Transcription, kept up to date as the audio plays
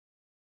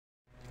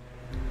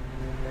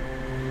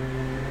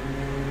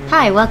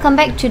Hi, welcome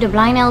back to the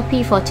Blind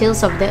LP for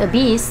Tales of the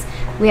Abyss.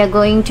 We are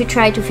going to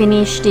try to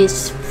finish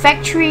this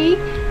factory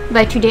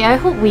by today. I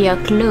hope we are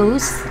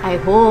close. I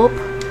hope.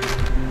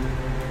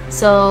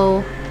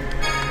 So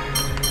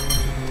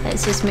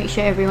let's just make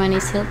sure everyone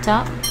is healed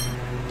up.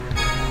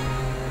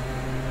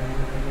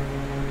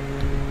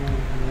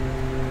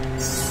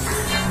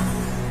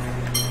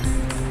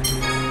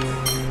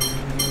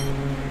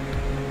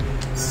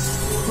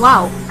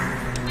 Wow.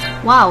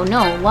 Wow,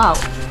 no, wow.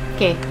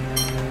 Okay.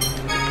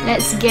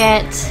 Let's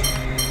get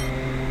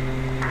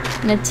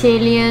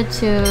Natalia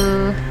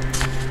to...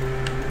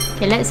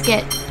 Okay, let's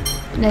get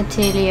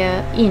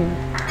Natalia in.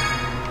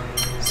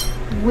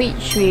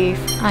 Switch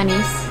with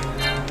Anis.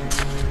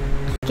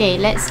 Okay,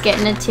 let's get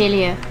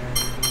Natalia.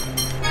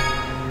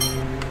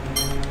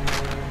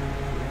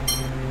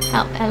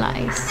 Help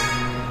allies.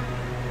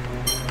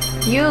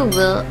 You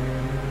will...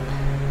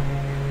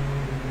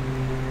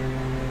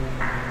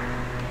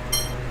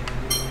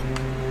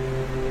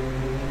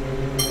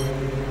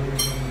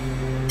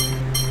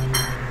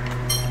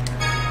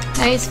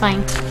 No, it's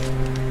fine.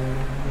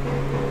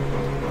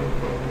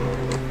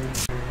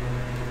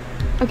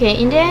 Okay,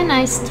 in the end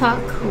I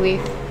stuck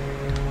with...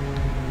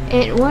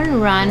 It won't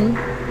run.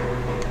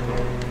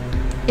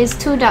 It's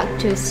too dark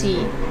to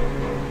see.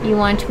 You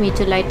want me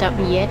to light up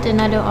yet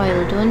another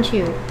oil, don't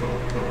you?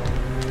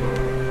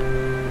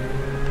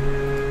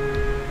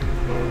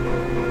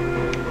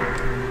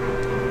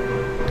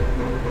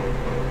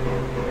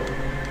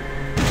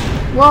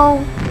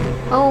 Whoa!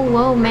 Oh,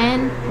 whoa,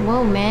 man.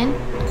 Whoa, man.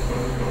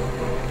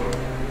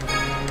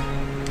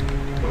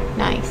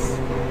 Nice.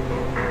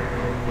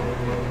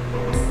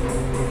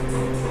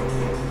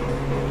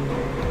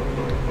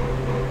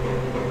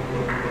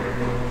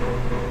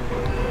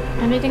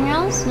 Anything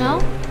else? No?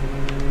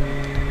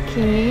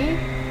 Okay.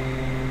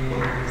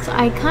 So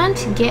I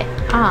can't get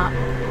up.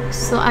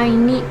 So I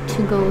need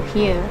to go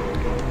here.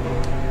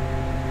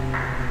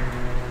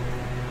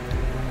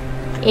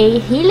 A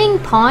healing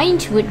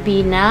point would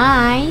be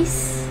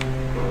nice.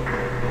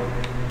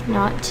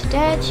 Not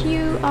that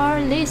you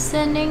are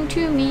listening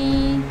to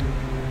me.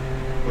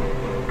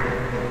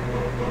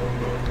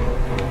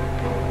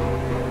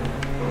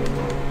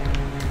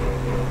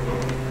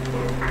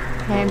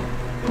 Okay.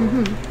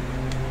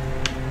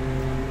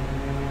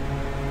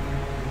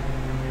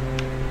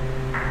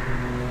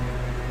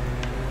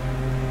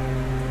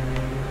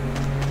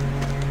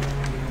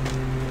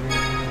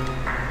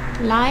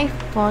 Life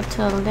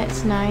bottle,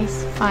 that's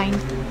nice. Fine.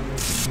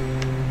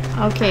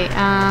 Okay,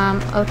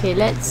 okay,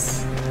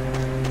 let's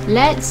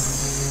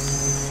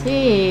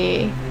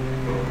see.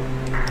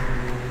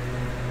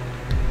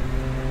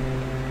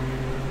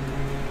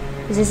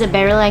 Is this a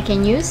barrel I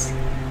can use?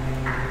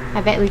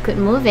 I bet we could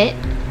move it.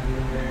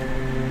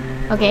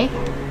 Okay.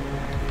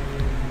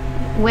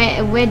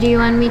 Where do you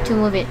want me to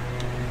move it?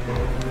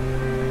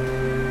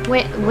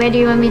 Where do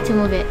you want me to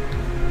move it?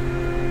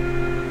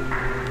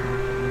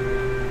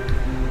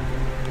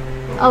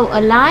 Oh,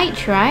 a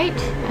light, right?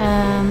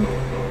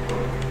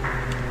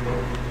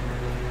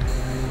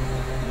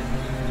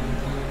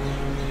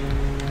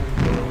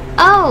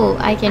 Oh,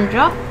 I can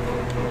drop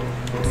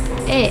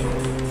it.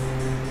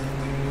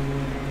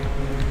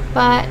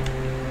 But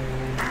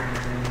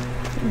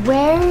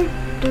where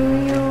do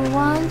you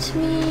want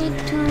me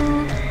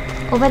to...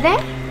 Over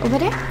there? Over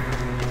there?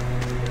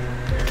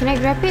 Can I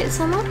grab it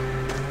somehow?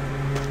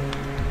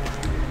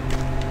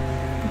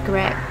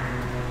 Grab.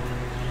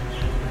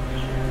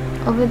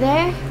 Over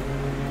there?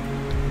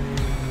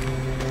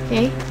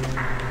 Okay.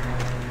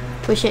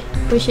 Push it,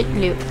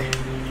 Luke.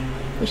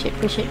 Push it,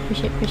 push it,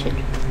 push it, push it.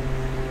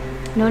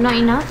 No, not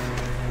enough?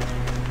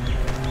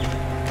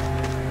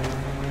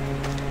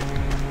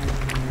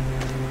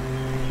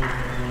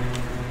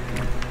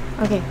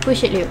 Okay,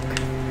 push it, Luke.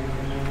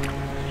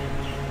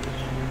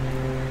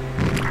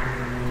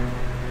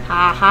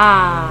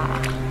 Haha.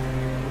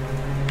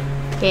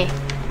 Okay,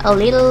 a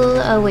little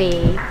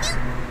away.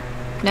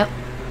 Nope.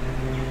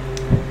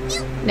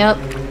 Nope.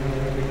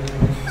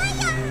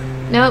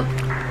 Nope.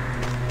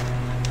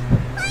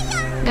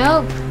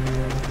 Nope.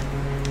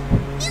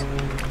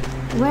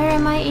 Where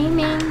am I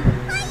aiming?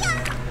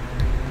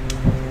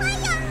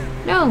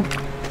 No.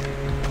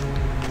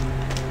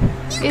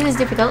 This is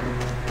difficult.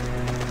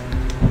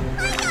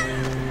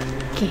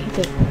 Okay,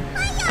 okay.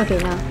 Okay,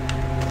 now.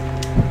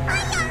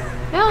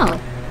 No.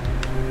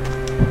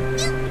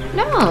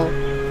 No.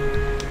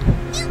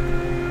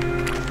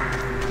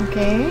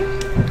 Okay.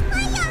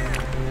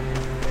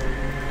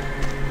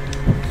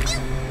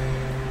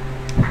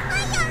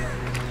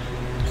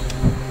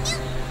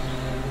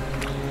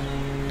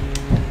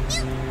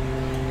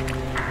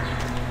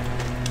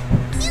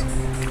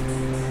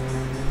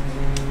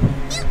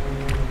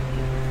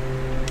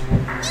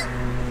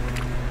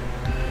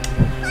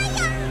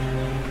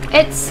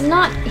 It's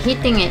not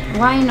hitting it.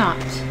 Why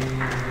not?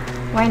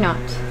 Why not?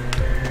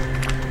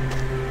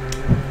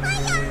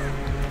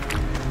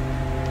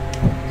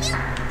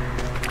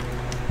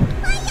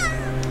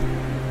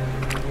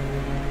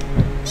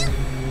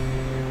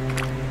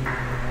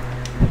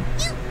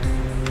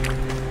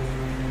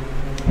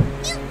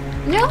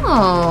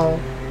 No!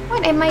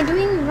 What am I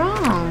doing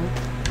wrong?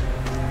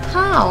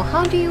 How?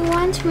 How do you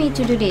want me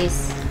to do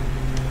this?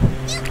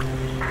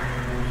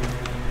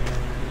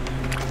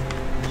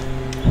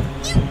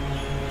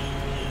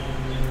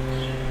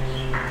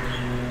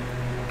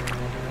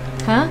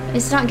 Huh?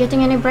 It's not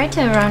getting any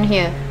brighter around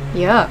here.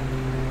 Yeah.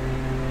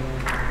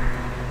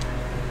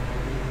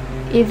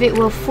 If it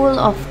were full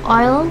of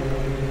oil,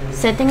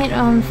 setting it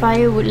on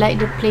fire would light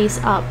the place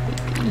up.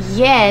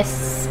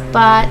 Yes,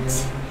 but...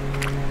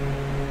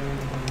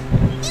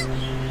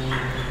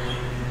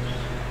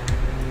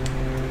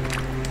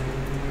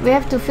 we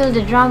have to fill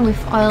the drum with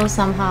oil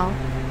somehow.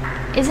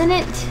 Isn't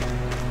it?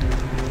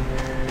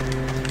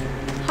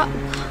 How?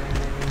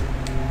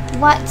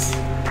 What?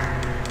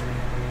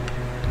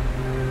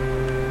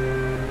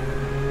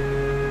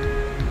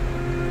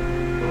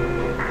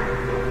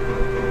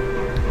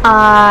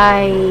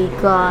 I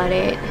got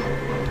it.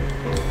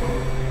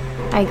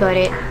 I got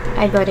it.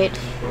 I got it.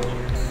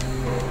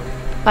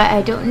 But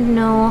I don't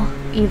know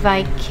if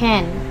I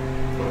can.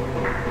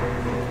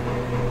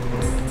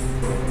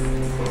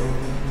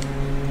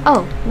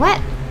 Oh,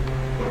 what?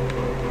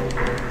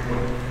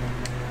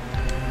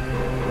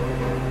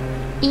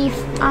 If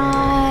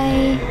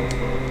I...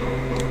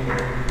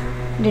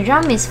 the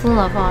drum is full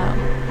of oil.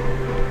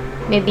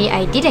 Maybe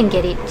I didn't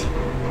get it.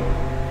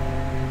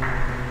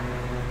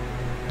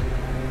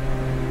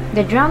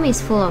 The drum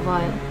is full of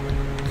oil.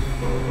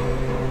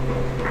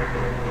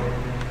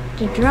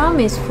 The drum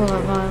is full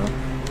of oil.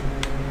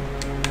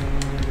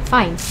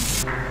 Fine.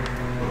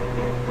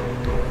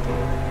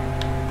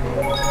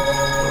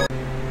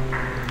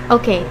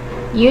 Okay,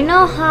 you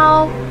know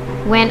how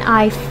when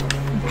I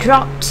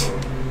dropped,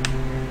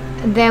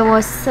 there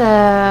was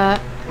a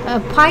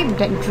pipe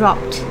that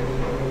dropped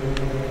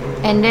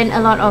and then a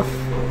lot of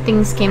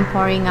things came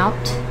pouring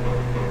out?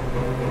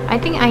 I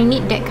think I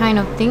need that kind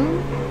of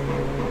thing.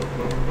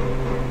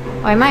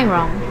 Or am I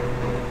wrong?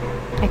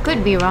 I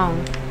could be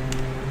wrong.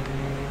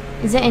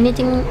 Is there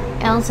anything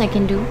else I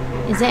can do?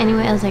 Is there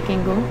anywhere else I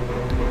can go?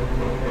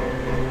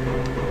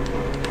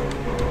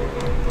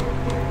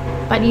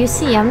 But you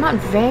see, I'm not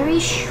very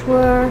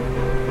sure.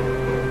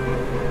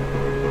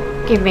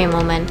 Give me a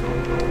moment.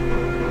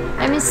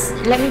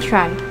 Let me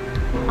try.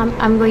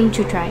 I'm going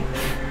to try.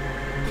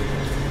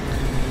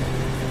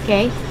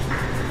 Okay.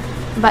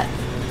 But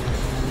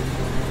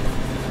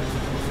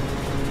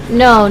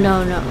no.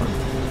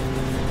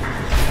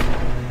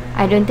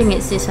 I don't think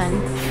it's this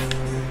one.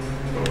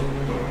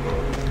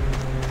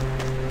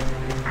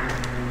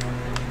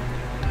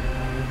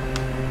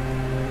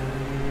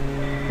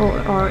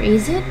 Or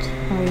is it?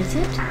 Or is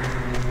it?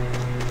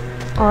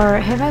 Or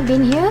have I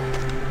been here?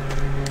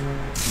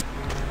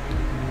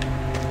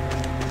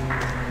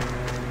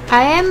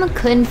 I am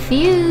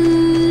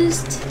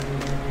confused.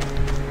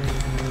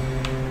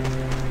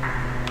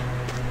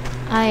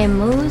 I am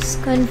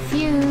most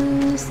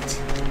confused.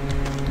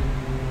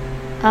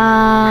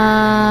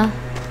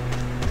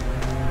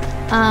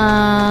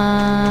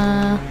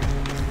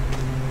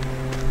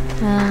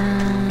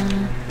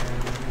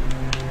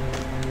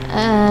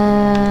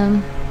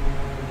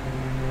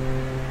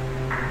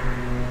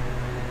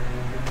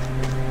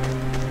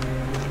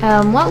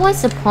 What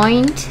was the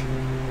point?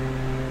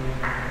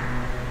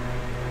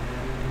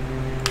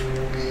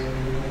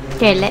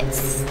 Okay,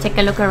 let's take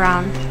a look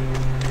around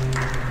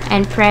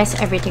and press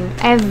everything.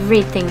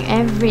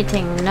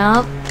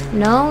 Nope.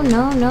 No.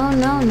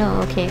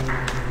 Okay.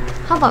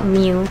 How about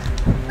Mew?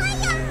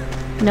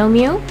 No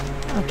Mew?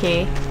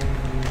 Okay.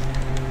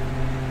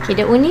 Okay,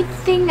 the only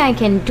thing I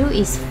can do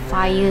is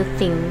fire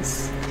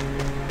things.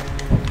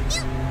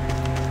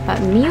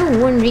 But Mew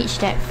won't reach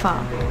that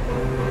far.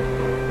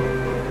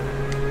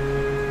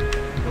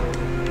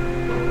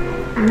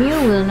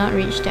 Mew will not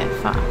reach that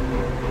far.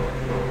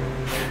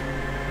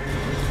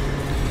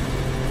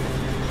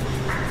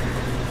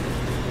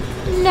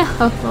 No.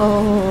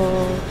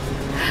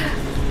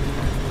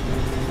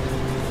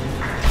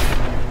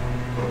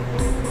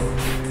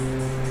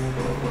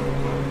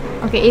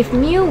 Okay, if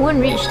Mew won't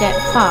reach that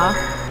far.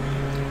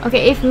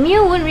 Okay, if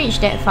Mew won't reach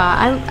that far,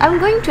 I'm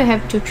going to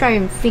have to try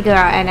and figure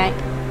out, and I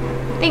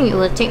think it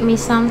will take me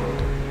some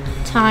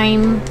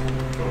time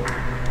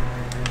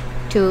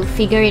to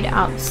figure it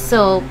out.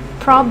 So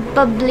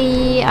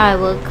probably I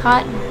will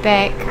cut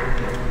back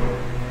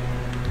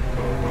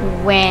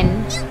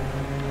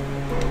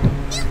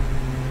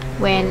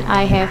when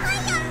I have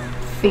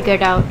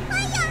figured out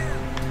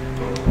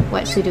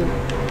what to do.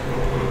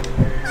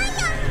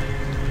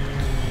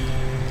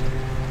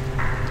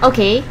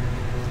 Okay,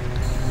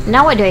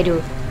 now what do I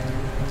do?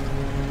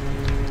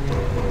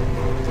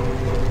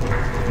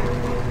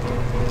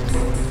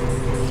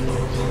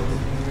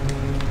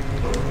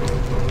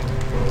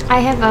 I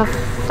have a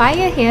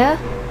fire here.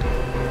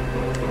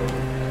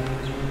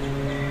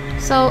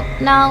 So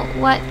now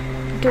what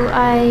do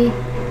I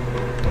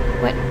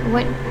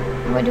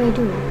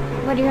do?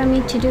 What do you want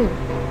me to do?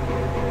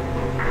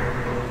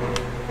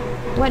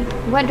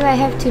 What do I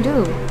have to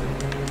do?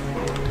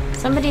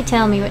 Somebody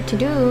tell me what to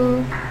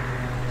do.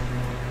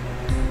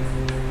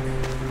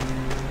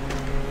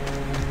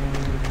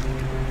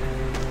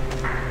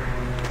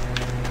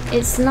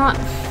 It's not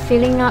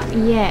filling up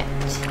yet.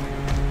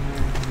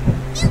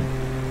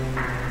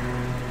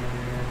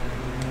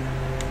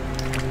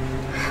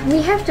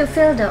 We have to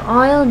fill the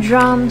oil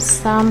drum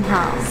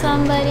somehow.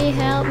 Somebody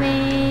help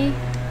me.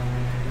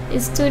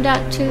 It's too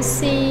dark to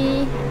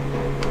see.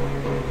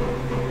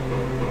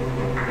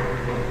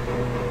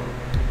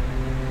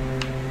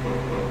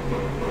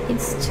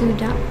 It's too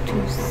dark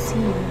to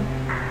see.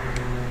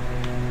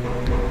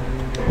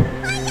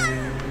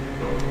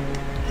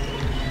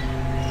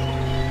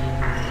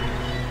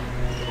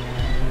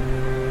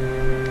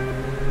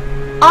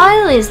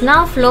 Oil is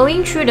now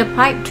flowing through the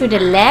pipe to the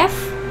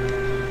left.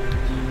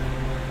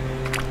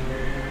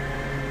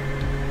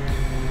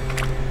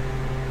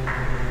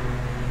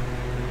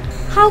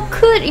 How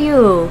could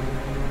you?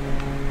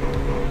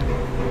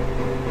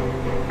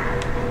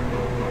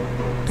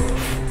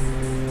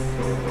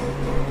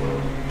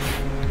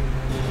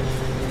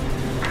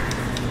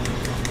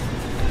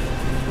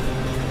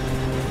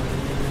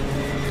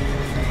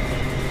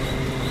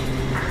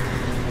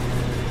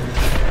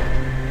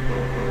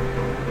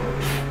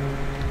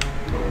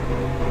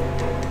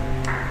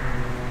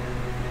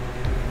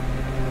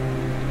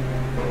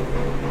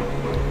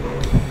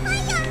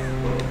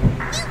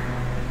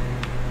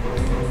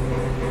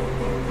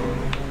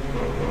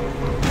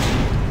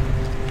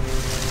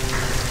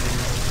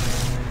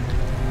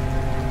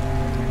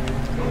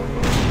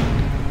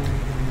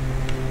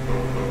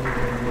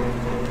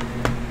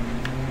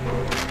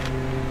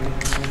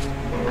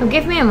 Oh,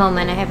 give me a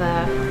moment, I have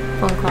a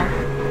phone call.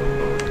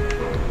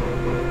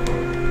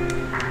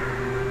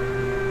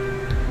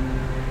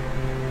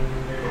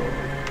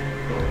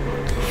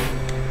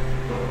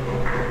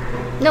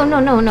 No, no,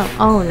 no, no.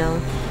 Oh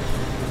no.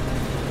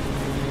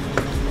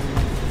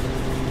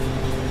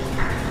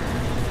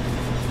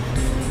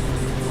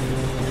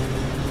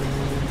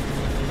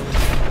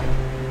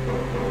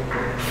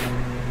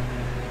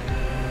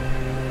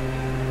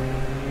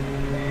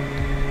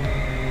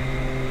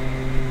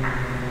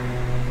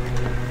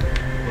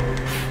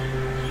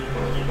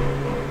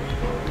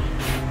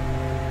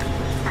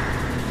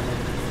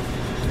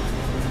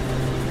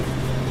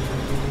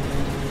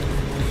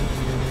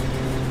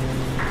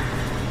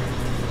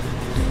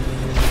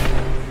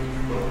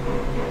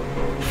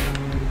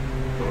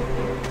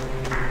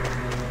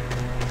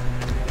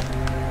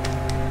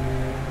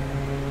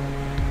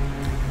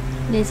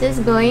 This is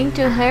going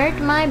to hurt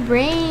my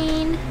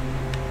brain.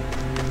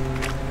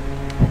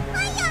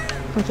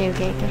 Okay,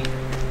 okay, okay.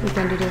 We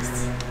can do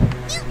this.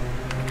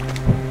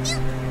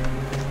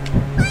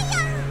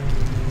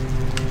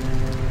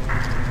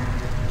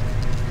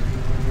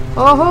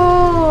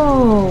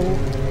 Oh!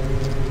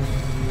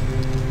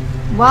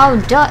 Wow,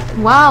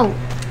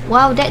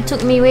 wow, that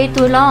took me way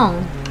too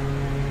long.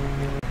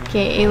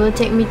 Okay, it will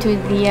take me to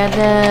the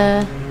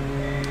other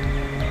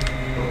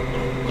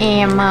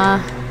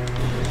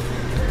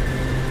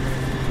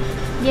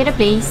the other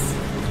place.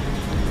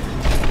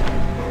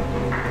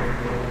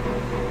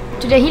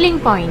 To the healing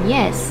point,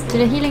 yes, to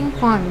the healing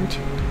point.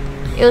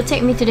 It'll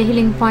take me to the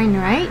healing point,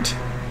 right?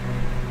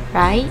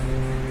 Right?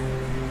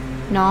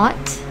 Not.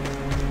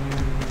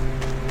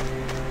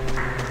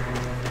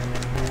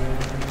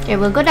 Okay,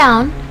 we'll go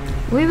down.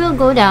 We will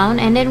go down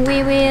and then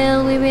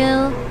we'll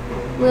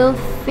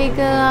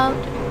figure out.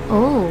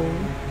 Oh,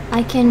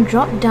 I can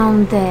drop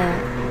down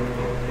there.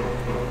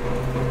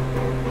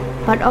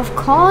 But of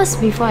course,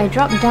 before I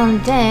drop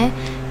down there,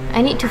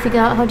 I need to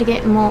figure out how to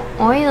get more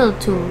oil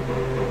to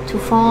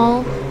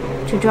fall,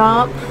 to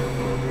drop.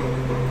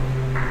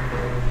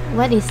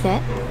 What is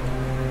that?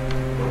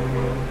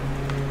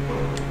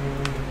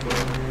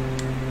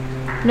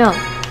 No.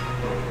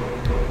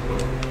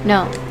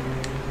 No.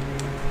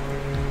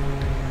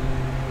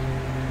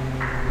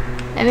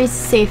 Let me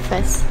save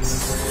first.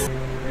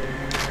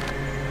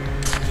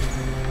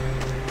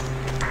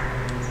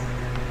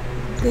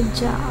 Good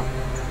job.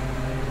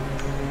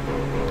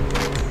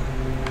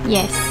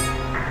 Yes.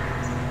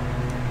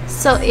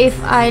 So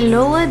if I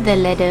lower the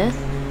ladder,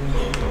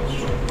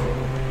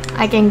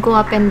 I can go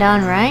up and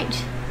down, right?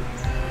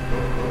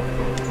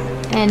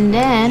 And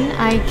then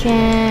I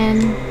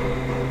can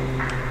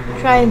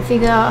try and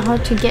figure out how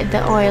to get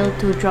the oil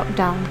to drop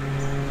down.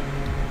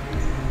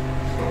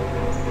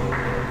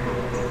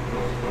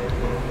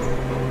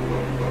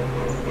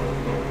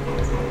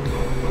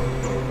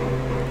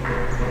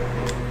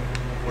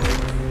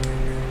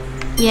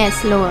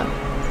 Yes, lower.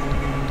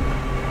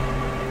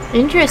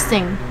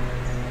 Interesting.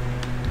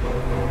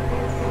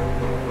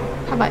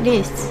 How about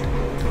this?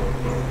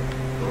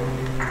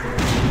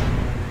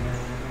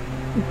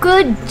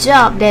 Good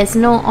job, there's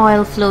no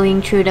oil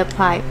flowing through the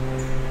pipe.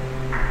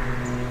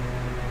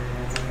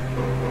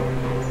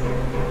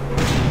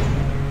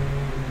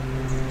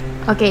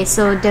 Okay,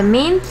 so the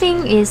main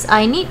thing is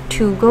I need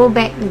to go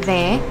back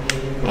there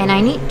and I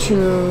need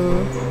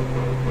to...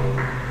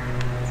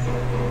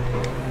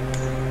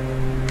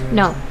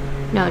 No.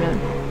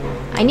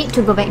 I need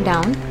to go back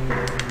down.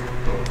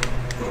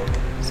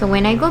 So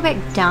when I go back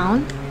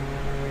down...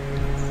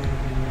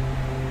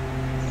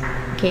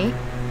 Okay.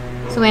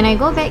 So when I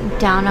go back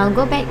down, I'll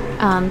go back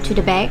to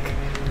the back.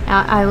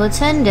 I will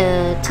turn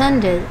the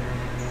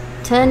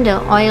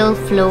oil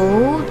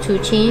flow to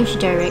change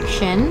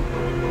direction.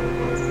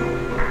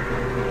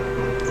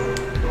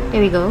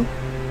 There we go.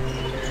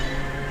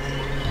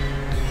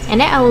 And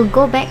then I will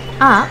go back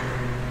up.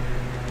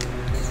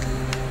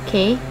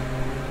 Okay.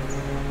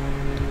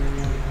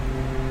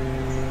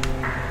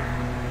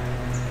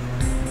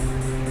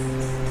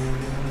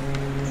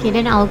 Okay,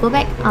 then I'll go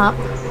back up.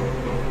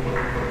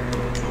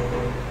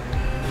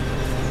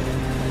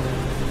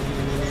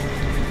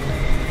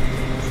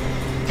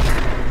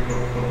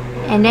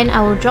 And then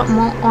I will drop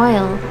more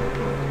oil,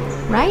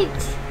 right?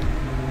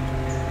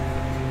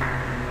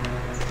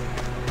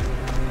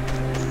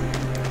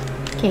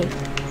 Okay,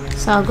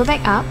 so I'll go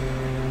back up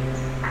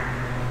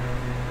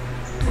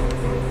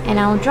and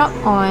I'll drop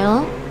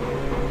oil.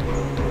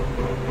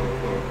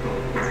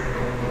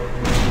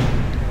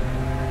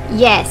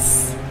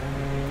 Yes!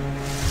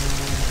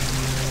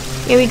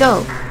 Here we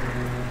go.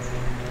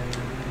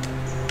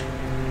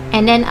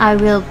 And then I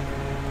will...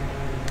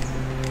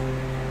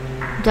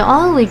 The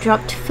oil we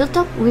dropped filled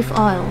up with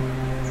oil.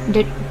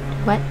 The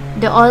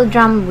oil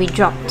drum we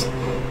dropped.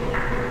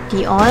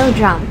 The oil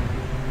drum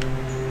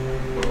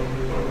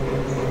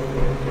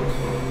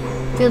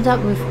filled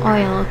up with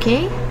oil,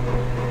 okay?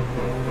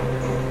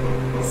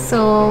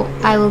 So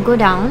I will go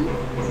down.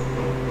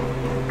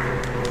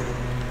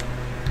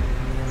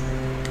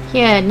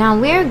 Here, now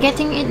we're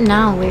getting it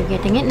now. We're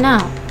getting it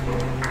now.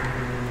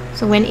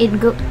 So when it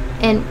go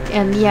and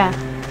yeah.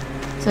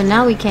 So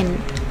now we can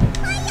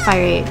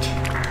fire it.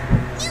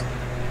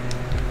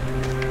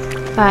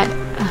 But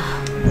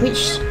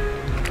which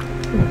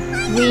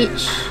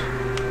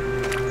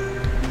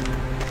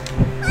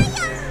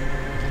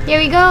here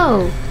we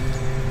go.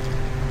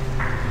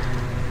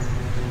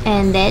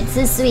 And that's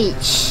the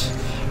switch.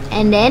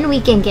 And then we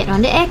can get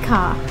on the air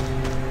car.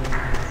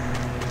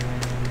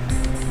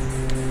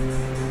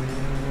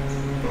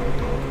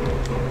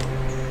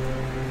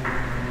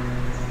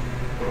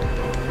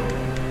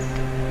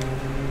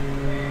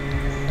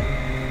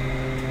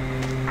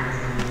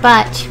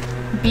 But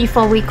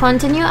before we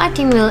continue, I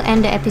think we'll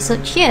end the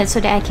episode here so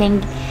that I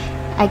can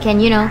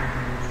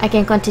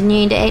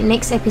continue in the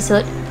next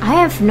episode. I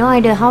have no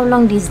idea how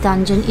long this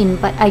dungeon is,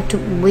 but I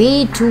took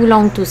way too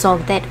long to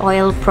solve that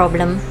oil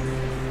problem.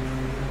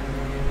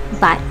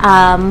 But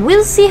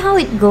we'll see how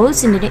it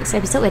goes in the next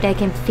episode, whether I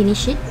can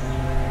finish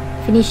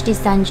this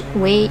dungeon.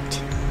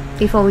 Wait,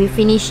 before we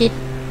finish it,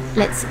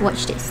 let's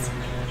watch this.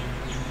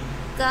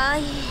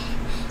 Guy,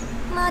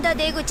 まだ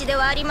出口で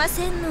はありま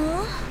せん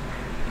の？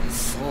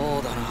そ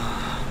うだな。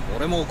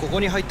俺もここ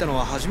に入ったの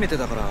は初めて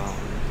だから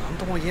何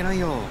とも言えない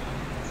よ。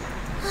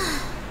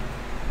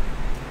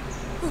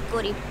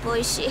埃っぽ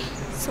いし、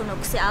その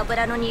くせ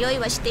油の匂い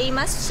はしてい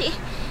ますし、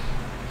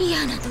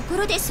嫌なとこ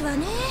ろですわ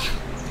ね。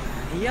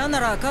嫌な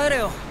ら帰れ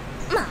よ。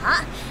ま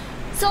あ、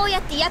そうや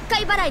って厄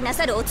介払いな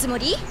さるおつも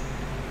り？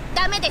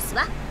ダメです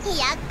わ。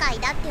厄介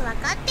だって分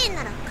かってん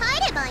なら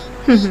帰ればいい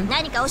のに。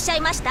何かおっしゃ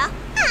いました？ああ、ル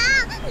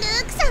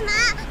ーク様、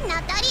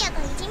ナタリアが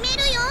いじめ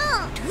るよ。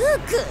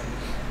ルーク、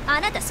あ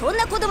なたそん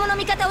な子供の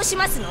味方をし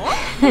ますの？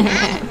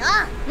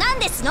なん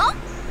ですの？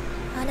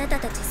あなた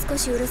たち少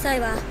しうるさい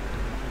わ。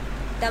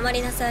黙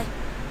りなさい。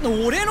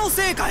俺の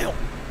せいかよ。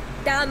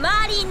黙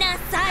りな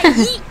さい。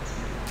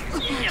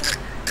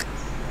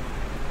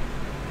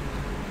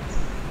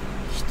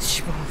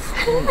一番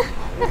不幸なのは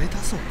俺だ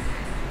ぞ。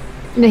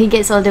No, he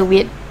gets all the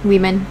weird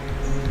women.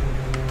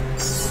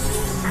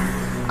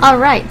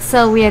 Alright,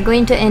 so we are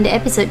going to end the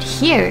episode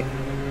here.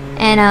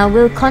 And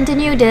we'll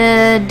continue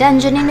the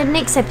dungeon in the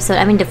next episode.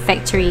 I mean the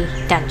factory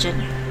dungeon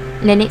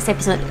in the next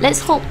episode. Let's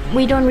hope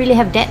we don't really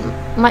have that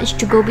much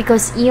to go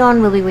because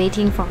Eon will be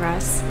waiting for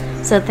us.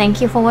 So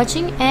thank you for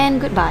watching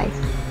and goodbye.